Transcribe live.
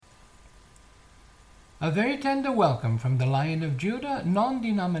A very tender welcome from the Lion of Judah,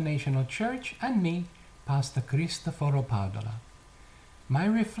 Non-Denominational Church, and me, Pastor Cristoforo Padula. My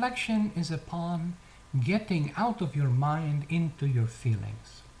reflection is upon getting out of your mind into your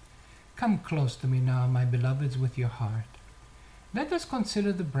feelings. Come close to me now, my beloveds, with your heart. Let us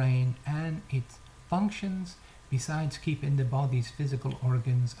consider the brain and its functions besides keeping the body's physical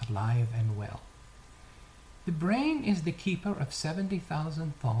organs alive and well. The brain is the keeper of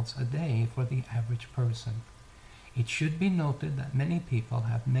 70,000 thoughts a day for the average person. It should be noted that many people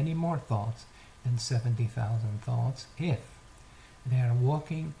have many more thoughts than 70,000 thoughts if they are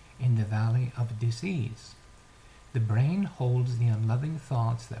walking in the valley of disease. The brain holds the unloving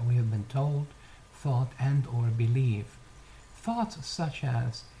thoughts that we have been told, thought, and or believe. Thoughts such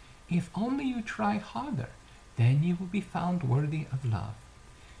as, if only you try harder, then you will be found worthy of love.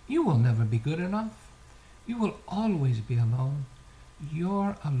 You will never be good enough. You will always be alone.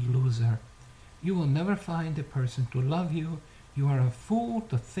 You're a loser. You will never find a person to love you. You are a fool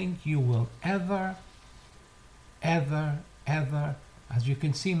to think you will ever, as you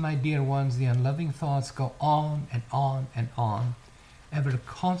can see, my dear ones, the unloving thoughts go on and on and on, ever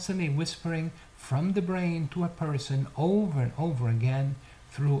constantly whispering from the brain to a person over and over again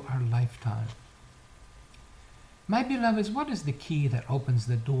through our lifetime. My beloveds, what is the key that opens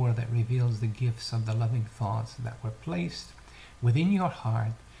the door that reveals the gifts of the loving thoughts that were placed within your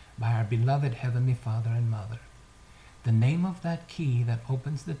heart by our beloved Heavenly Father and Mother? The name of that key that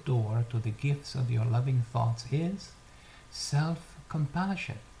opens the door to the gifts of your loving thoughts is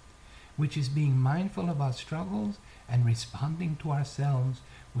self-compassion, which is being mindful of our struggles and responding to ourselves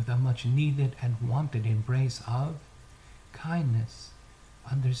with a much needed and wanted embrace of kindness,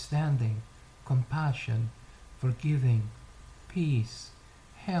 understanding, compassion, forgiving, peace,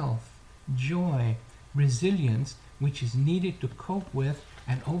 health, joy, resilience, which is needed to cope with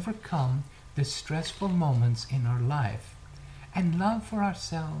and overcome the stressful moments in our life, and love for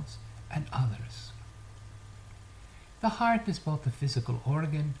ourselves and others. The heart is both a physical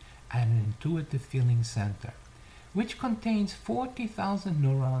organ and an intuitive feeling center, which contains 40,000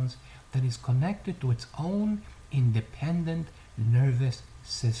 neurons that is connected to its own independent nervous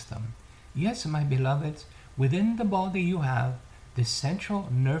system. Yes, my beloveds, within the body you have the central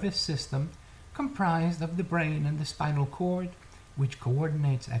nervous system comprised of the brain and the spinal cord, which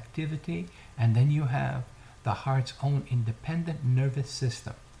coordinates activity, and then you have the heart's own independent nervous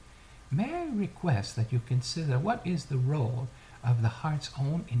system. May I request that you consider what is the role of the heart's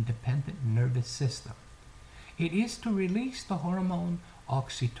own independent nervous system? It is to release the hormone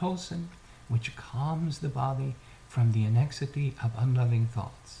oxytocin, which calms the body from the anxiety of unloving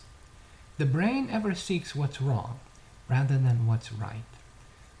thoughts. The brain ever seeks what's wrong rather than what's right.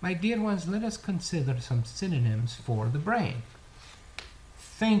 My dear ones, let us consider some synonyms for the brain.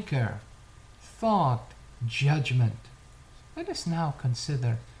 Thinker, thought, judgment. Let us now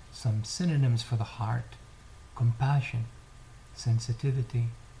consider some synonyms for the heart. Compassion, sensitivity,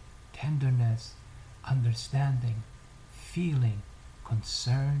 tenderness, understanding, feeling,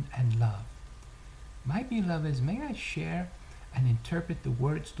 concern, and love. My beloveds, may I share and interpret the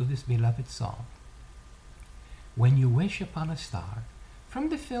words to this beloved song. When You Wish Upon a Star, from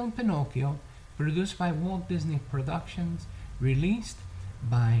the film Pinocchio, produced by Walt Disney Productions, released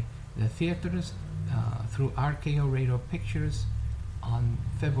by the theaters through RKO Radio Pictures on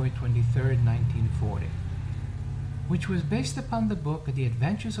February 23, 1940, which was based upon the book The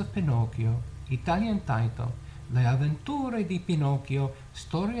Adventures of Pinocchio, Italian title Le avventure di Pinocchio,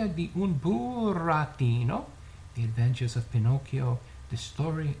 storia di un burattino, The Adventures of Pinocchio, the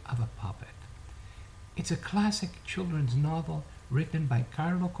story of a puppet. It's a classic children's novel written by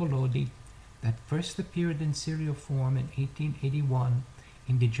Carlo Collodi that first appeared in serial form in 1881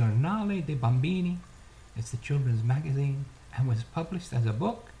 in the Giornale dei Bambini, it's the children's magazine, and was published as a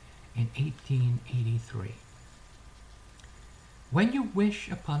book in 1883. When you wish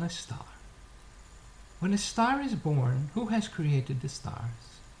upon a star. When a star is born, who has created the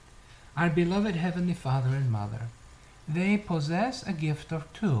stars? Our beloved Heavenly Father and Mother. They possess a gift or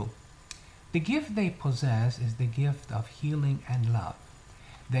two. The gift they possess is the gift of healing and love.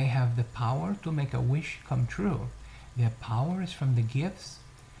 They have the power to make a wish come true. Their power is from the gifts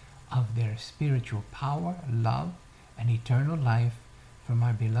of their spiritual power, love, and eternal life from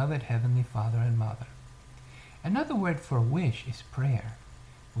our beloved Heavenly Father and Mother. Another word for wish is prayer,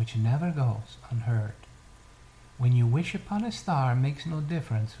 which never goes unheard. When you wish upon a star, makes no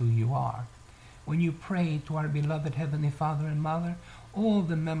difference who you are. When you pray to our beloved Heavenly Father and Mother, all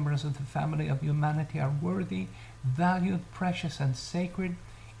the members of the family of humanity are worthy, valued, precious, and sacred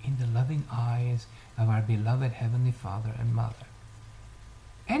in the loving eyes of our beloved Heavenly Father and Mother.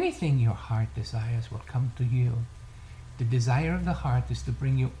 Anything your heart desires will come to you. The desire of the heart is to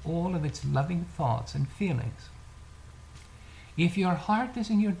bring you all of its loving thoughts and feelings. If your heart is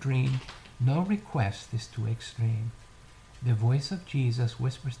in your dream, no request is too extreme. The voice of Jesus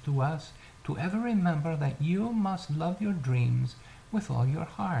whispers to us to ever remember that you must love your dreams with all your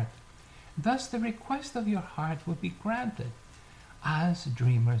heart. Thus the request of your heart will be granted, as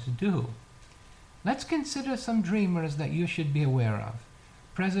dreamers do. Let's consider some dreamers that you should be aware of.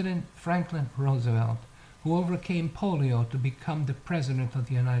 President Franklin Roosevelt, who overcame polio to become the President of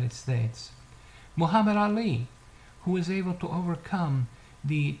the United States. Muhammad Ali, who was able to overcome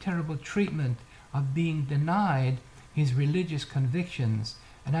the terrible treatment of being denied his religious convictions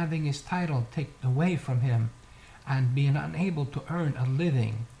and having his title taken away from him and being unable to earn a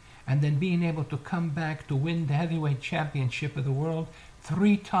living, and then being able to come back to win the heavyweight championship of the world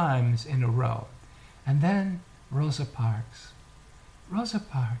 3 times in a row. And then Rosa Parks,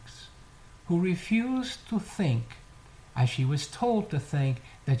 who refused to think, as she was told to think,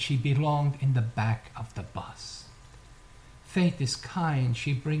 that she belonged in the back of the bus. Fate is kind.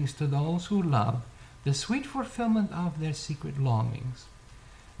 She brings to those who love the sweet fulfillment of their secret longings.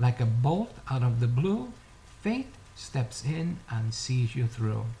 Like a bolt out of the blue, fate steps in and sees you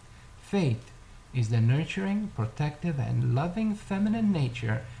through. Fate is the nurturing, protective, and loving feminine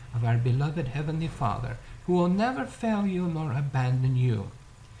nature of our beloved Heavenly Father, who will never fail you nor abandon you.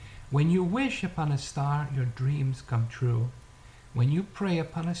 When you wish upon a star, your dreams come true. When you pray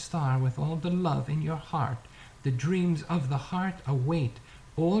upon a star with all the love in your heart, the dreams of the heart await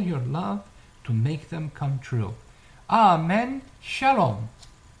all your love to make them come true. Amen. Shalom.